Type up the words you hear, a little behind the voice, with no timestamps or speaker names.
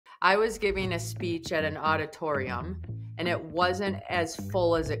I was giving a speech at an auditorium and it wasn't as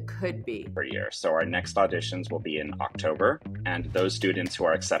full as it could be. Per year. So our next auditions will be in October, and those students who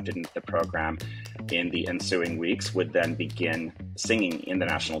are accepted into the program in the ensuing weeks would then begin singing in the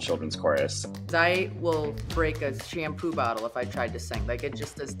National Children's Chorus. I will break a shampoo bottle if I tried to sing. Like, it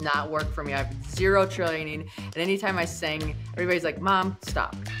just does not work for me. I have zero training, and anytime I sing, everybody's like, Mom,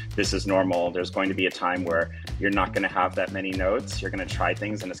 stop. This is normal. There's going to be a time where you're not going to have that many notes. You're going to try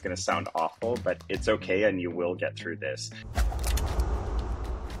things and it's going to sound awful, but it's okay and you will get through this.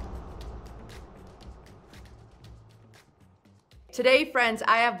 Today, friends,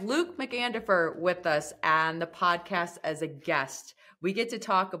 I have Luke McEndarfer with us on the podcast as a guest. We get to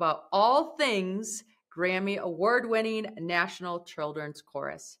talk about all things Grammy Award-winning National Children's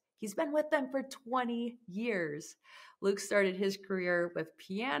Chorus. He's been with them for 20 years. Luke started his career with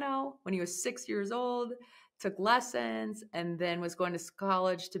piano when he was 6 years old, took lessons, and then was going to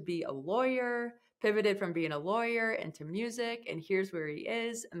college to be a lawyer, pivoted from being a lawyer into music, and here's where he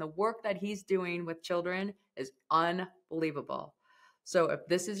is. And the work that he's doing with children is unbelievable. So if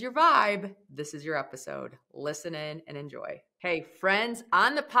this is your vibe, this is your episode. Listen in and enjoy. Hey, friends,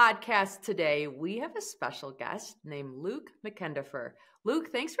 on the podcast today, we have a special guest named Luke McEndarfer.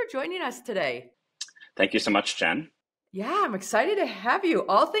 Luke, thanks for joining us today. Thank you so much, Jen. Yeah, I'm excited to have you.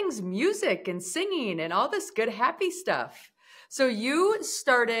 All things music and singing and all this good, happy stuff. So you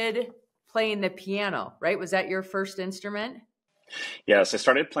started playing the piano, right? Was that your first instrument? Yes, I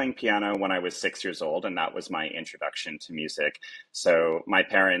started playing piano when I was 6 years old, and that was my introduction to music. So my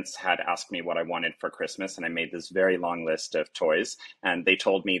parents had asked me what I wanted for Christmas, and I made this very long list of toys. And they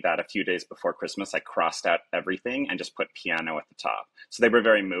told me that a few days before Christmas, I crossed out everything and just put piano at the top. So they were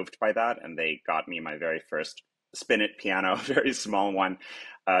very moved by that, and they got me my very first spinet piano, very small one,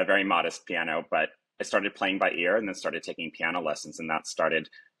 very modest piano. But I started playing by ear and then started taking piano lessons, and that started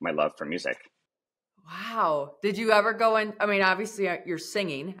my love for music. Wow. Did you ever go in? I mean, obviously you're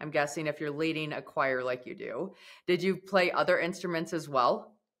singing, I'm guessing, if you're leading a choir like you do. Did you play other instruments as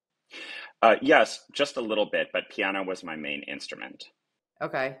well? Yes, just a little bit, but piano was my main instrument.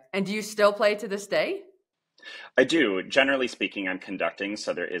 Okay. And do you still play to this day? I do. Generally speaking, I'm conducting,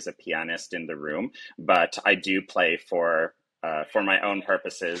 so there is a pianist in the room, but I do play for my own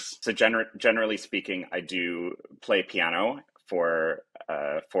purposes. So generally speaking, I do play piano for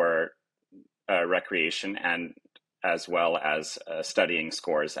recreation and as well as studying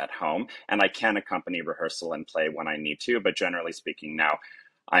scores at home. And I can accompany rehearsal and play when I need to, but generally speaking now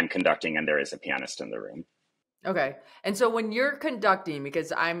I'm conducting and there is a pianist in the room. Okay. And so when you're conducting,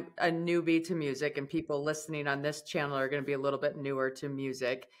 because I'm a newbie to music and people listening on this channel are going to be a little bit newer to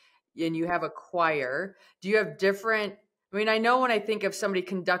music, and you have a choir, do you have different, I mean, I know when I think of somebody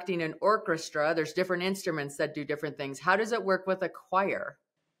conducting an orchestra, there's different instruments that do different things. How does it work with a choir?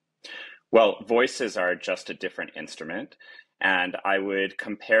 Well, voices are just a different instrument, and I would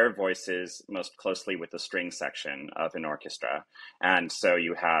compare voices most closely with the string section of an orchestra. And so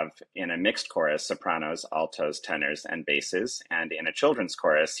you have in a mixed chorus, sopranos, altos, tenors, and basses. And in a children's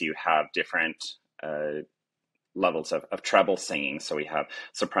chorus, you have different levels of treble singing. So we have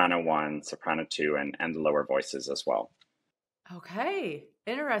soprano 1, soprano 2, and the lower voices as well. Okay,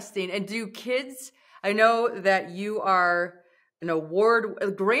 interesting. And do kids, I know that you are a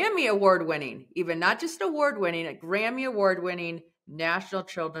Grammy Award-winning, even not just award-winning, a Grammy Award-winning National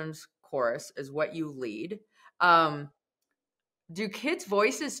Children's Chorus is what you lead. Do kids'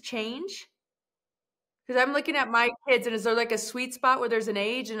 voices change? Because I'm looking at my kids, and is there like a sweet spot where there's an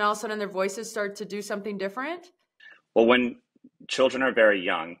age and all of a sudden their voices start to do something different? Well, when children are very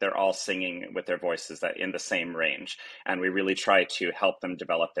young, they're all singing with their voices that in the same range. And we really try to help them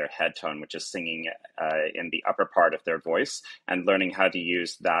develop their head tone, which is singing in the upper part of their voice and learning how to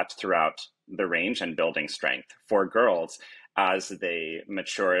use that throughout the range and building strength. For girls, as they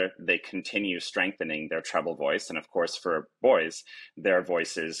mature, they continue strengthening their treble voice. And of course, for boys, their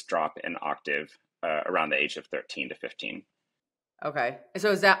voices drop an octave around the age of 13 to 15. Okay.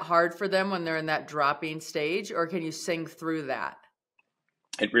 So is that hard for them when they're in that dropping stage, or can you sing through that?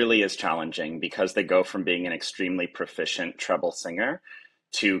 It really is challenging because they go from being an extremely proficient treble singer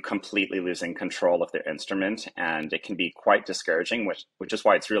to completely losing control of their instrument. And it can be quite discouraging, which is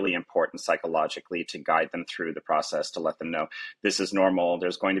why it's really important psychologically to guide them through the process, to let them know this is normal.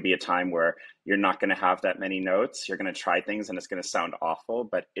 There's going to be a time where you're not going to have that many notes. You're going to try things and it's going to sound awful,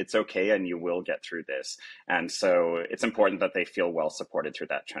 but it's okay and you will get through this. And so it's important that they feel well supported through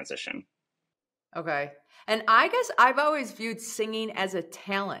that transition. Okay. And I guess I've always viewed singing as a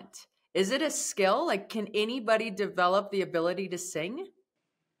talent. Is it a skill? Like, can anybody develop the ability to sing?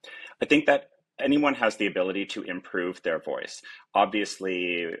 I think that anyone has the ability to improve their voice.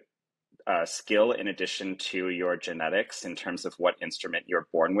 Obviously, skill, in addition to your genetics in terms of what instrument you're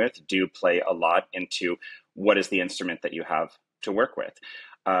born with, do play a lot into what is the instrument that you have to work with.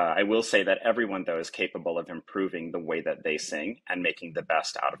 I will say that everyone, though, is capable of improving the way that they sing and making the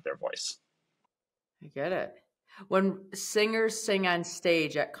best out of their voice. I get it. When singers sing on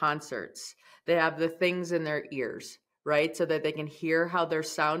stage at concerts, they have the things in their ears, right? So that they can hear how they're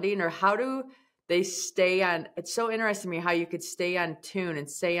sounding, or how do they stay on? It's so interesting to me how you could stay on tune and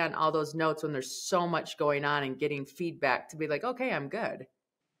stay on all those notes when there's so much going on and getting feedback to be like, okay, I'm good.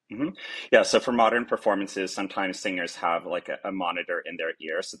 Yeah, so for modern performances, sometimes singers have like a monitor in their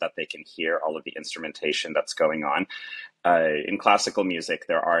ear so that they can hear all of the instrumentation that's going on. In classical music,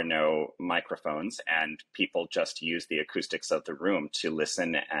 there are no microphones, and people just use the acoustics of the room to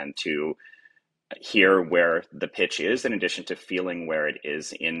listen and to hear where the pitch is, in addition to feeling where it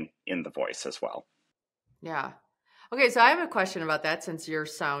is in the voice as well. Yeah. Okay, so I have a question about that since you're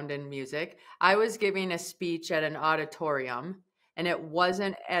sound and music. I was giving a speech at an auditorium and it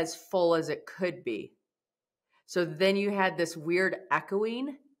wasn't as full as it could be. So then you had this weird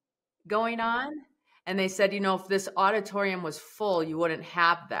echoing going on. And they said, if this auditorium was full, you wouldn't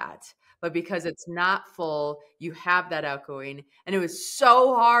have that. But because it's not full, you have that echoing. And it was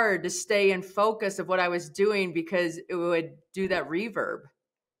so hard to stay in focus of what I was doing because it would do that reverb.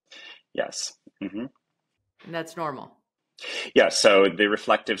 Yes. And that's normal. Yeah, so the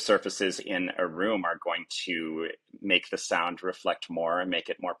reflective surfaces in a room are going to make the sound reflect more and make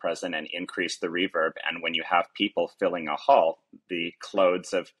it more present and increase the reverb. And when you have people filling a hall, the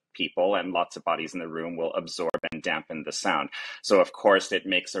clothes of people and lots of bodies in the room will absorb and dampen the sound. So of course it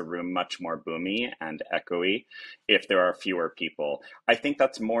makes a room much more boomy and echoey if there are fewer people. I think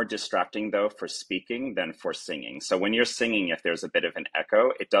that's more distracting though for speaking than for singing. So when you're singing, if there's a bit of an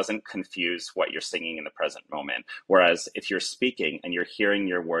echo, it doesn't confuse what you're singing in the present moment. Whereas if you're speaking and you're hearing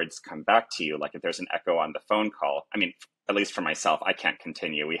your words come back to you, like if there's an echo on the phone call, I mean, at least for myself, I can't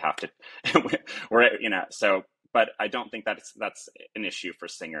continue. We have to, but I don't think that's an issue for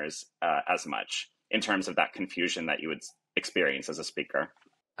singers as much in terms of that confusion that you would experience as a speaker.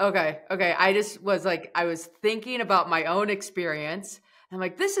 Okay. I was thinking about my own experience. I'm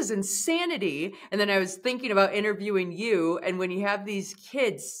like, this is insanity. And then I was thinking about interviewing you. And when you have these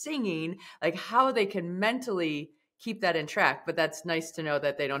kids singing, like how they can mentally keep that in track. But that's nice to know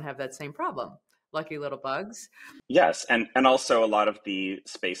that they don't have that same problem. Lucky little bugs. Yes, and also a lot of the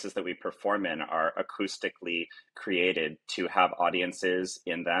spaces that we perform in are acoustically created to have audiences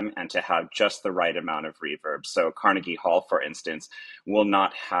in them and to have just the right amount of reverb. So Carnegie Hall, for instance, will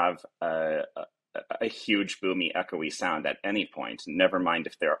not have a huge boomy echoey sound at any point, never mind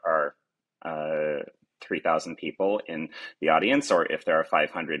if there are 3,000 people in the audience or if there are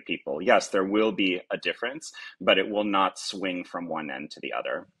 500 people. Yes, there will be a difference, but it will not swing from one end to the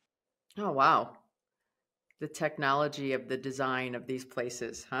other. Oh, wow. The technology of the design of these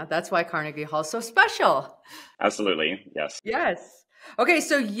places, huh? That's why Carnegie Hall is so special. Absolutely, yes. Yes. Okay,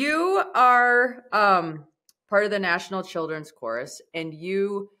 so you are part of the National Children's Chorus, and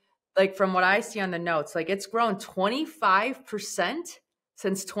you, like from what I see on the notes, like it's grown 25%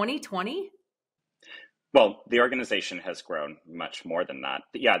 since 2020? Well, the organization has grown much more than that.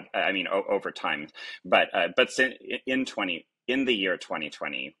 Yeah, I mean, over time. But in the year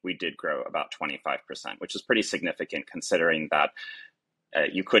 2020, we did grow about 25%, which is pretty significant considering that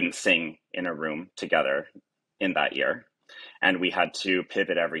you couldn't sing in a room together in that year. And we had to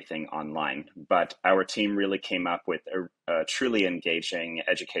pivot everything online. But our team really came up with a truly engaging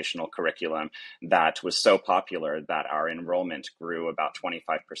educational curriculum that was so popular that our enrollment grew about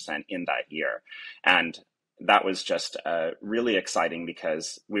 25% in that year. And that was just really exciting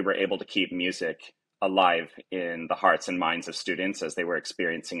because we were able to keep music alive in the hearts and minds of students as they were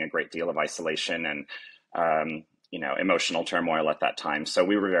experiencing a great deal of isolation and emotional turmoil at that time. So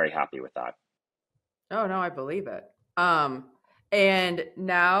we were very happy with that. Oh no, I believe it. And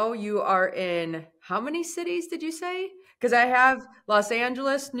now you are in how many cities did you say? Because I have Los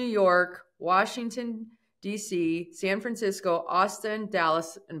Angeles, New York, Washington, D.C., San Francisco, Austin,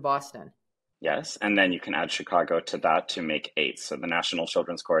 Dallas, and Boston. Yes, and then you can add Chicago to that to make 8. So the National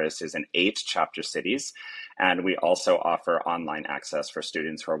Children's Chorus is in 8 chapter cities, and we also offer online access for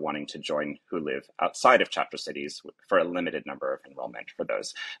students who are wanting to join who live outside of chapter cities for a limited number of enrollment for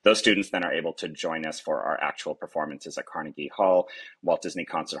those. Those students then are able to join us for our actual performances at Carnegie Hall, Walt Disney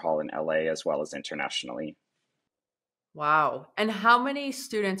Concert Hall in LA, as well as internationally. Wow. And how many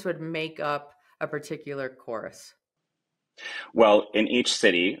students would make up a particular chorus? Well, in each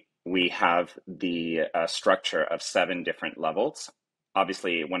city, we have the structure of 7 different levels.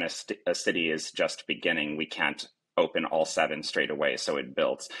 Obviously, when a city is just beginning, we can't open all 7 straight away. So it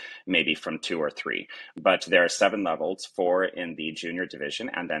builds maybe from 2 or 3. But there are 7 levels, 4 in the junior division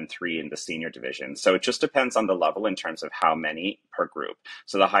and then 3 in the senior division. So it just depends on the level in terms of how many per group.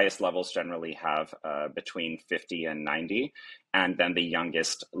 So the highest levels generally have between 50 and 90. And then the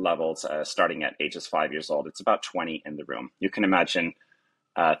youngest levels, starting at ages 5 years old, it's about 20 in the room. You can imagine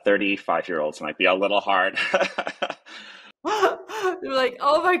 35-year-olds might be a little hard. They're like,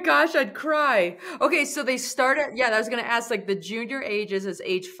 oh my gosh, I'd cry. Okay, so they start at, I was going to ask, like the junior ages is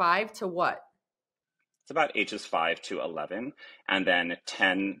age 5 to what? It's about ages 5 to 11, and then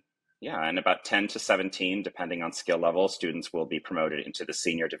 10, and about 10 to 17, depending on skill level, students will be promoted into the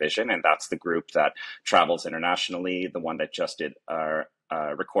senior division, and that's the group that travels internationally, the one that just did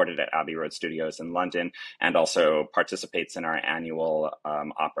recorded at Abbey Road Studios in London, and also participates in our annual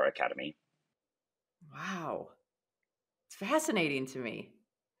Opera Academy. Wow. It's fascinating to me.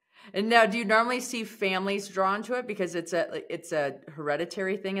 And now, do you normally see families drawn to it because it's a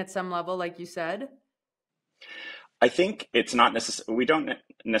hereditary thing at some level, like you said? I think it's not necessary. We don't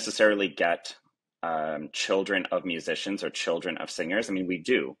necessarily get children of musicians or children of singers. I mean, we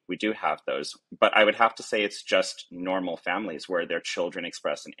do have those, but I would have to say it's just normal families where their children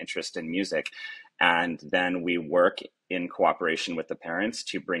express an interest in music, and then we work in cooperation with the parents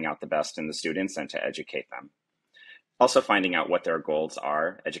to bring out the best in the students and to educate them. Also finding out what their goals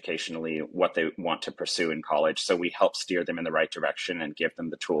are educationally, what they want to pursue in college. So we help steer them in the right direction and give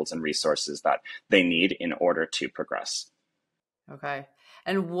them the tools and resources that they need in order to progress. Okay.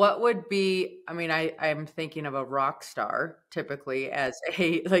 And what would be, I mean, I'm thinking of a rock star typically as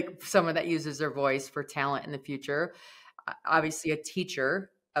like someone that uses their voice for talent in the future, obviously a teacher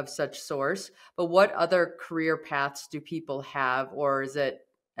of such source, but what other career paths do people have, or is it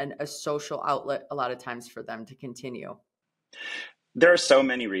a social outlet a lot of times for them to continue? There are so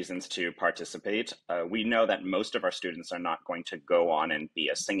many reasons to participate. We know that most of our students are not going to go on and be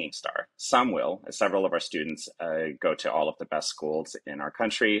a singing star. Some will. Several of our students go to all of the best schools in our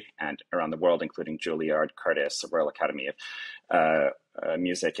country and around the world, including Juilliard, Curtis, Royal Academy of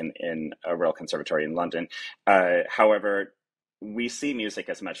Music in Royal Conservatory in London. However, we see music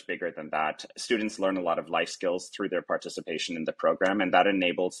as much bigger than that. Students learn a lot of life skills through their participation in the program, and that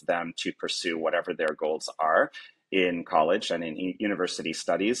enables them to pursue whatever their goals are in college and in university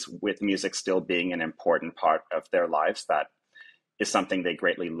studies, with music still being an important part of their lives. That is something they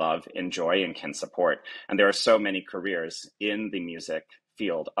greatly love, enjoy, and can support. And there are so many careers in the music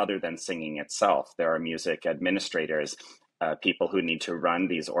field other than singing itself. There are music administrators, people who need to run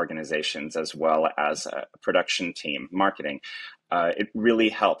these organizations, as well as a production team, marketing. It really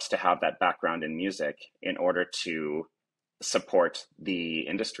helps to have that background in music in order to support the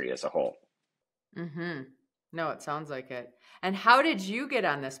industry as a whole. Mm-hmm. No, it sounds like it. And how did you get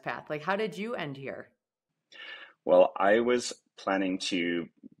on this path? Like, how did you end here? Well, I was planning to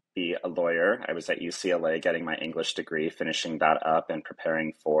be a lawyer. I was at UCLA getting my English degree, finishing that up and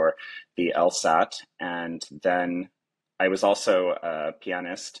preparing for the LSAT. And then I was also a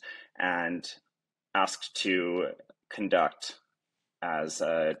pianist and asked to conduct as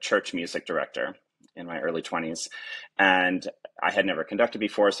a church music director in my early 20s. And I had never conducted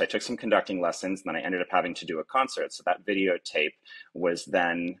before, so I took some conducting lessons, and then I ended up having to do a concert. So that videotape was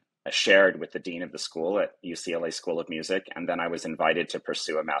then shared with the dean of the school at UCLA School of Music, and then I was invited to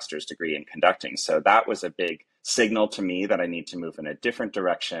pursue a master's degree in conducting. So that was a big signal to me that I need to move in a different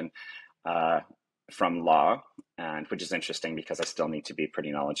direction from law, and which is interesting because I still need to be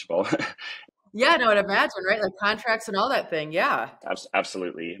pretty knowledgeable. Yeah, no, I'd imagine, right? Like contracts and all that thing. Yeah.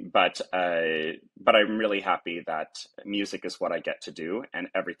 Absolutely. But I'm really happy that music is what I get to do, and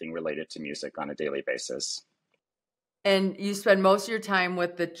everything related to music on a daily basis. And you spend most of your time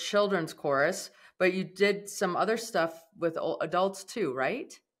with the children's chorus, but you did some other stuff with adults too,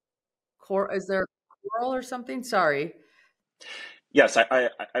 right? Is there choral or something? Sorry. Yes,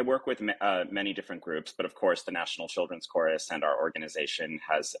 I work with many different groups, but of course the National Children's Chorus and our organization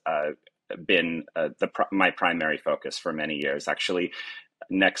has been my primary focus for many years. Actually,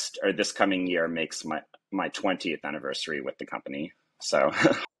 this coming year makes my 20th anniversary with the company. So,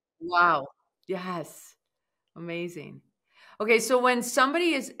 Wow. Yes. Amazing. Okay, so when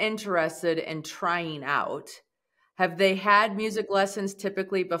somebody is interested in trying out, have they had music lessons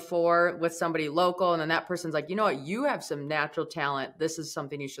typically before with somebody local, and then that person's like, you know what, you have some natural talent. This is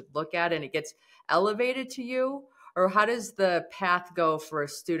something you should look at, and it gets elevated to you? Or how does the path go for a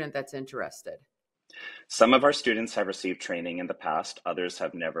student that's interested? Some of our students have received training in the past, others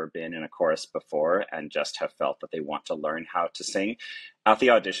have never been in a chorus before and just have felt that they want to learn how to sing. At the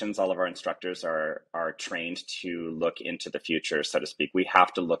auditions, all of our instructors are trained to look into the future, so to speak. We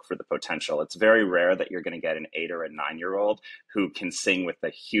have to look for the potential. It's very rare that you're going to get an 8 or a 9-year-old who can sing with a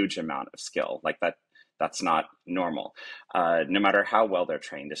huge amount of skill. Like that, that's not normal. No matter how well they're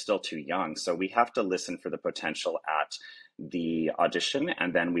trained, they're still too young. So we have to listen for the potential at the audition,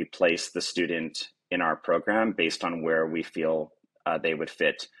 and then we place the student in our program based on where we feel they would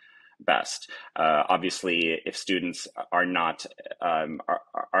fit best. Obviously, if students are not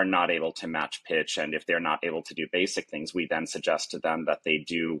able to match pitch, and if they're not able to do basic things, we then suggest to them that they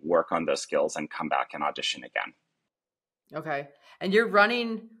do work on those skills and come back and audition again. Okay. And you're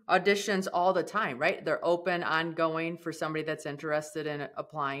running auditions all the time, right? They're open, ongoing for somebody that's interested in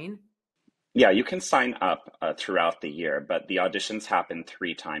applying. Yeah, you can sign up throughout the year, but the auditions happen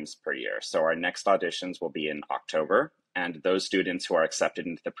 3 times per year. So our next auditions will be in October, and those students who are accepted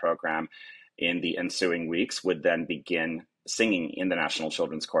into the program in the ensuing weeks would then begin singing in the National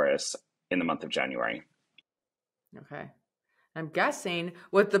Children's Chorus in the month of January. Okay. I'm guessing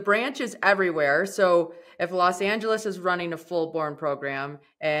with the branches everywhere. So if Los Angeles is running a full-born program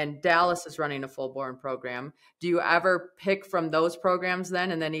and Dallas is running a full-born program, do you ever pick from those programs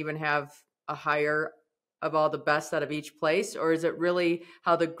then and then even have a hire of all the best out of each place? Or is it really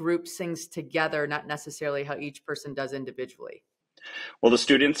how the group sings together, not necessarily how each person does individually? Well, the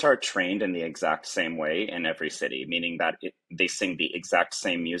students are trained in the exact same way in every city, meaning that they sing the exact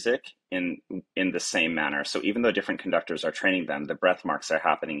same music in the same manner. So even though different conductors are training them, the breath marks are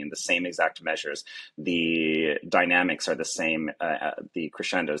happening in the same exact measures. The dynamics are the same, the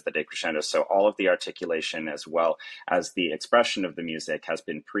crescendos, the decrescendos. So all of the articulation as well as the expression of the music has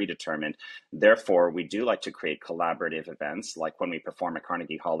been predetermined. Therefore, we do like to create collaborative events, like when we perform at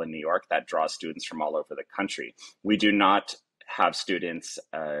Carnegie Hall in New York, that draws students from all over the country. We do not have students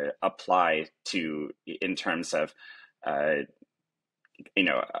apply to in terms of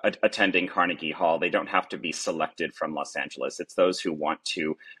attending Carnegie Hall. They don't have to be selected from Los Angeles. It's those who want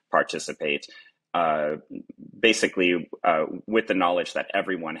to participate, basically with the knowledge that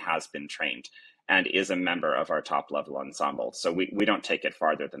everyone has been trained and is a member of our top level ensemble. So we don't take it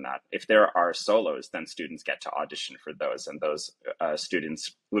farther than that. If there are solos, then students get to audition for those, and those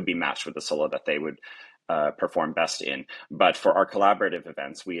students would be matched with the solo that they would perform best in. But for our collaborative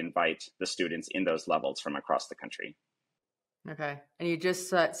events, we invite the students in those levels from across the country. Okay. And you just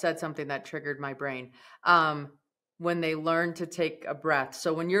said something that triggered my brain. When they learn to take a breath.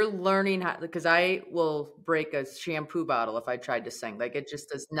 So when you're learning how, because I will break a shampoo bottle if I tried to sing, like it just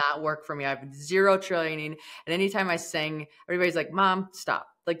does not work for me. I have zero training. And anytime I sing, everybody's like, Mom, stop.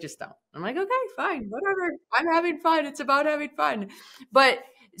 Like, just don't. I'm like, okay, fine, whatever. I'm having fun. It's about having fun. But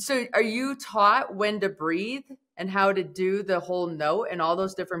so are you taught when to breathe and how to do the whole note and all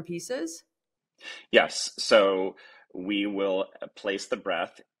those different pieces? Yes. So we will place the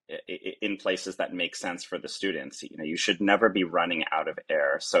breath in places that make sense for the students. You should never be running out of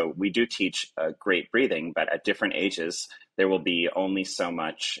air. So we do teach great breathing, but at different ages, there will be only so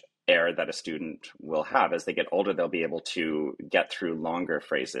much air that a student will have. As they get older, they'll be able to get through longer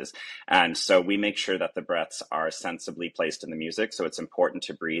phrases. And so we make sure that the breaths are sensibly placed in the music. So it's important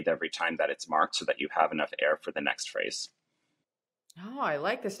to breathe every time that it's marked so that you have enough air for the next phrase. Oh, I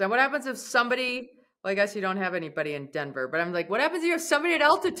like this. Now, what happens if somebody, well, I guess you don't have anybody in Denver, but I'm like, what happens if you have somebody at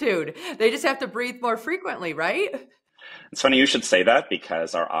altitude? They just have to breathe more frequently, right? It's funny you should say that,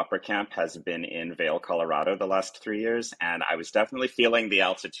 because our opera camp has been in Vail, Colorado the last 3 years, and I was definitely feeling the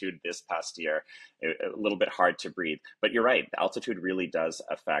altitude this past year, a little bit hard to breathe. But you're right, the altitude really does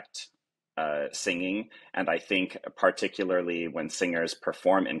affect singing, and I think particularly when singers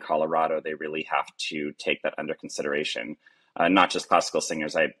perform in Colorado, they really have to take that under consideration. Not just classical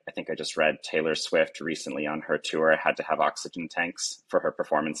singers. I think I just read Taylor Swift recently on her tour had to have oxygen tanks for her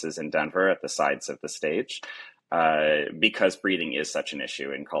performances in Denver at the sides of the stage. Because breathing is such an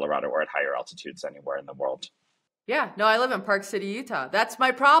issue in Colorado or at higher altitudes anywhere in the world. Yeah, no, I live in Park City, Utah. That's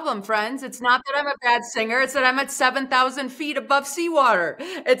my problem, friends. It's not that I'm a bad singer. It's that I'm at 7,000 feet above seawater.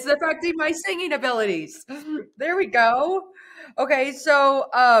 It's affecting my singing abilities. There we go. Okay, so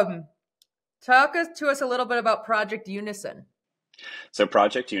talk to us a little bit about Project Unison. So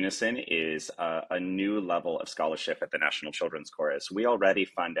Project Unison is a new level of scholarship at the National Children's Chorus. We already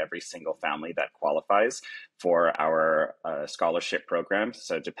fund every single family that qualifies for our scholarship program.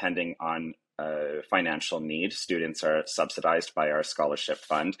 So depending on financial need, students are subsidized by our scholarship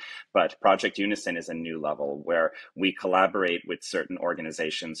fund. But Project Unison is a new level where we collaborate with certain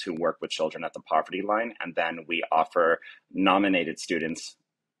organizations who work with children at the poverty line, and then we offer nominated students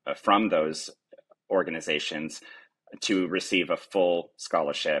from those organizations to receive a full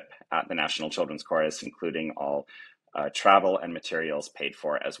scholarship at the National Children's Chorus, including all travel and materials paid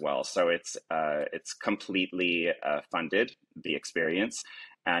for as well. So it's completely funded, the experience,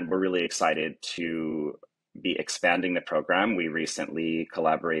 and we're really excited to be expanding the program. We recently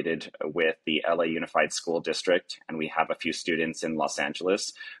collaborated with the LA Unified School District, and we have a few students in Los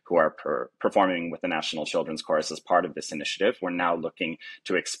Angeles who are performing with the National Children's Chorus as part of this initiative. We're now looking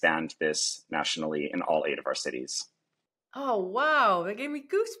to expand this nationally in all 8 of our cities. Oh, wow. That gave me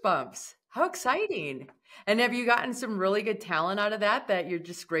goosebumps. How exciting. And have you gotten some really good talent out of that you're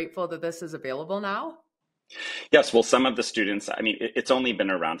just grateful that this is available now? Yes, well, some of the students, I mean, it's only been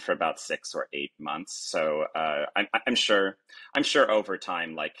around for about 6 or 8 months. So I'm sure over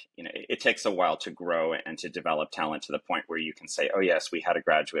time, like, it takes a while to grow and to develop talent to the point where you can say, oh, yes, we had a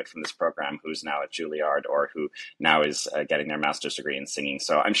graduate from this program who's now at Juilliard or who now is getting their master's degree in singing.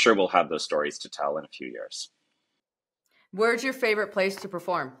 So I'm sure we'll have those stories to tell in a few years. Where's your favorite place to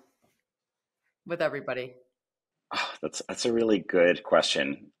perform with everybody? Oh, that's a really good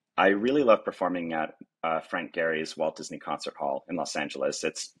question. I really love performing at Frank Gehry's Walt Disney Concert Hall in Los Angeles.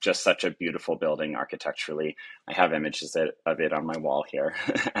 It's just such a beautiful building architecturally. I have images of it on my wall here,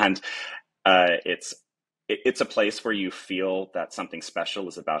 and it's a place where you feel that something special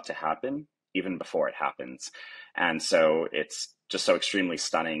is about to happen even before it happens, and so it's just so extremely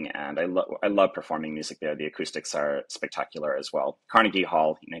stunning. And I love performing music there. The acoustics are spectacular as well. Carnegie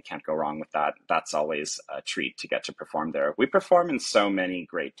Hall, can't go wrong with that. That's always a treat to get to perform there. We perform in so many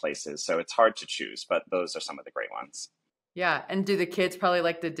great places, so it's hard to choose, but those are some of the great ones. Yeah. And do the kids probably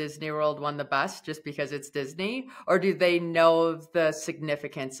like the Disney World one the best just because it's Disney? Or do they know the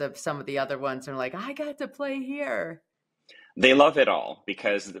significance of some of the other ones and are like, I got to play here? They love it all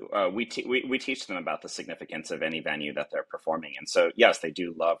because we teach them about the significance of any venue that they're performing in. So yes, they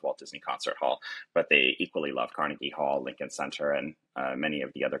do love Walt Disney Concert Hall, but they equally love Carnegie Hall, Lincoln Center, and many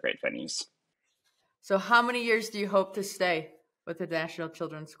of the other great venues. So how many years do you hope to stay with the National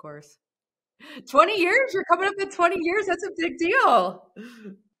Children's Chorus? 20 years? You're coming up at 20 years. That's a big deal.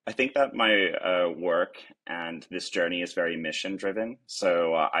 I think that my work and this journey is very mission driven.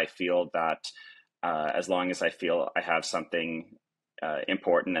 So I feel that as long as I feel I have something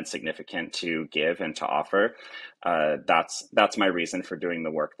important and significant to give and to offer, that's my reason for doing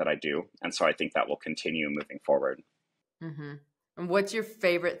the work that I do. And so I think that will continue moving forward. Mm-hmm. And what's your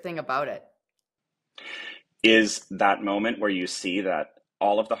favorite thing about it? Is that moment where you see that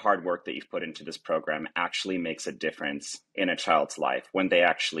all of the hard work that you've put into this program actually makes a difference in a child's life when they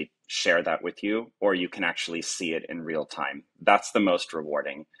actually share that with you, or you can actually see it in real time. That's the most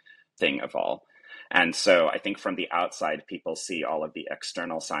rewarding thing of all. And so I think from the outside, people see all of the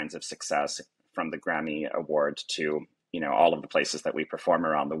external signs of success, from the Grammy Award to, all of the places that we perform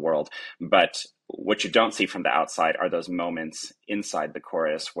around the world. But what you don't see from the outside are those moments inside the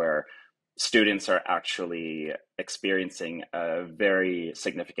chorus where students are actually experiencing a very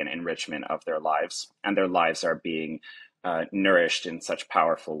significant enrichment of their lives, and their lives are being nourished in such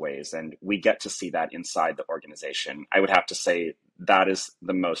powerful ways. And we get to see that inside the organization. I would have to say that is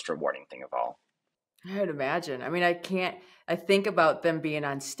the most rewarding thing of all. I would imagine. I mean, I think about them being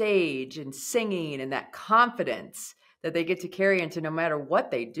on stage and singing and that confidence that they get to carry into no matter what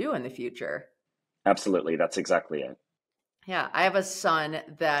they do in the future. Absolutely. That's exactly it. Yeah. I have a son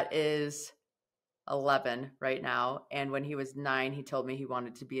that is 11 right now. And when he was 9, he told me he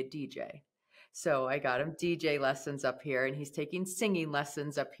wanted to be a DJ. So I got him DJ lessons up here, and he's taking singing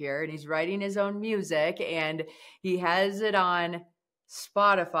lessons up here, and he's writing his own music, and he has it on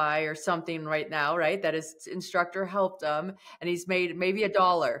Spotify or something right now, right? That his instructor helped him, and he's made maybe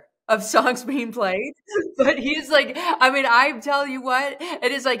 $1 of songs being played. But he's like, I mean, I tell you what,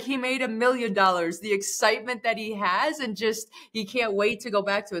 it is like he made $1 million. The excitement that he has, and just he can't wait to go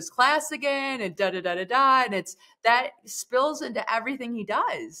back to his class again, and da da da da da. And it's that spills into everything he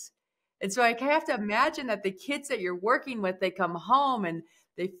does. And so I have to imagine that the kids that you're working with, they come home and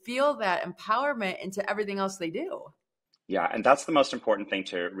they feel that empowerment into everything else they do. Yeah, and that's the most important thing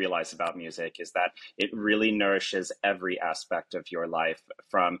to realize about music, is that it really nourishes every aspect of your life,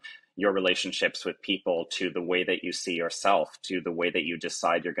 from your relationships with people to the way that you see yourself, to the way that you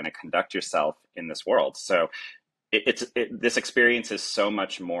decide you're going to conduct yourself in this world. So this experience is so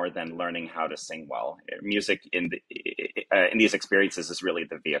much more than learning how to sing well. Music in these experiences is really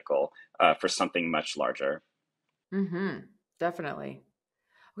the vehicle for something much larger. Mm-hmm. Definitely.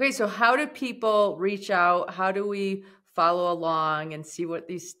 Okay, so how do people reach out? How do we follow along and see what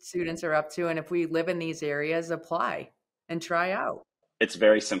these students are up to? And if we live in these areas, apply and try out. It's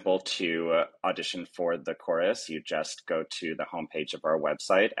very simple to audition for the chorus. You just go to the homepage of our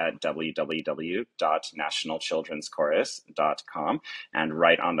website at www.nationalchildrenschorus.com. And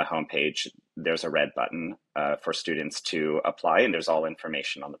right on the homepage, there's a red button for students to apply, and there's all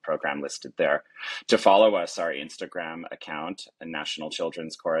information on the program listed there. To follow us, our Instagram account, National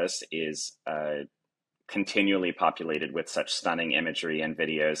Children's Chorus, is continually populated with such stunning imagery and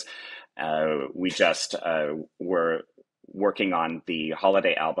videos. We just were working on the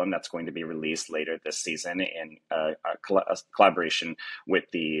holiday album that's going to be released later this season in a collaboration with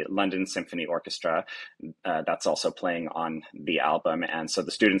the London Symphony Orchestra. That's also playing on the album. And so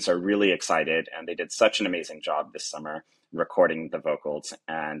the students are really excited, and they did such an amazing job this summer recording the vocals.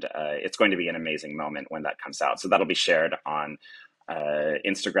 And it's going to be an amazing moment when that comes out. So that'll be shared on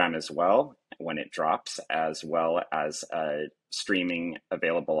Instagram as well when it drops, as well as streaming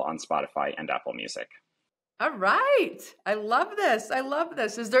available on Spotify and Apple Music. All right. I love this. I love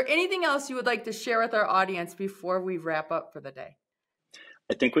this. Is there anything else you would like to share with our audience before we wrap up for the day?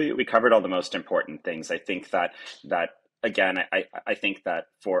 I think we covered all the most important things. I think that again, I think that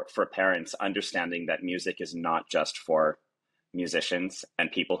for parents, understanding that music is not just for musicians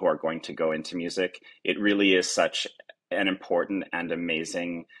and people who are going to go into music, it really is such an important and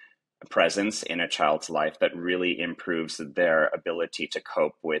amazing presence in a child's life that really improves their ability to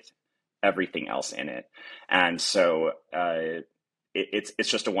cope with everything else in it. And so it's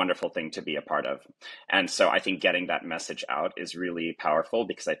just a wonderful thing to be a part of. And so I think getting that message out is really powerful,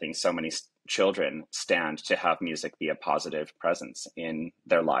 because I think so many children stand to have music be a positive presence in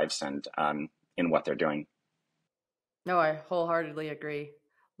their lives and in what they're doing. No, I wholeheartedly agree.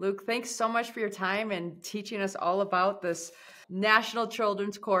 Luke, thanks so much for your time and teaching us all about this National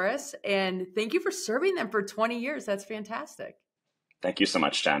Children's Chorus. And thank you for serving them for 20 years. That's fantastic. Thank you so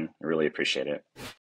much, Jen. I really appreciate it.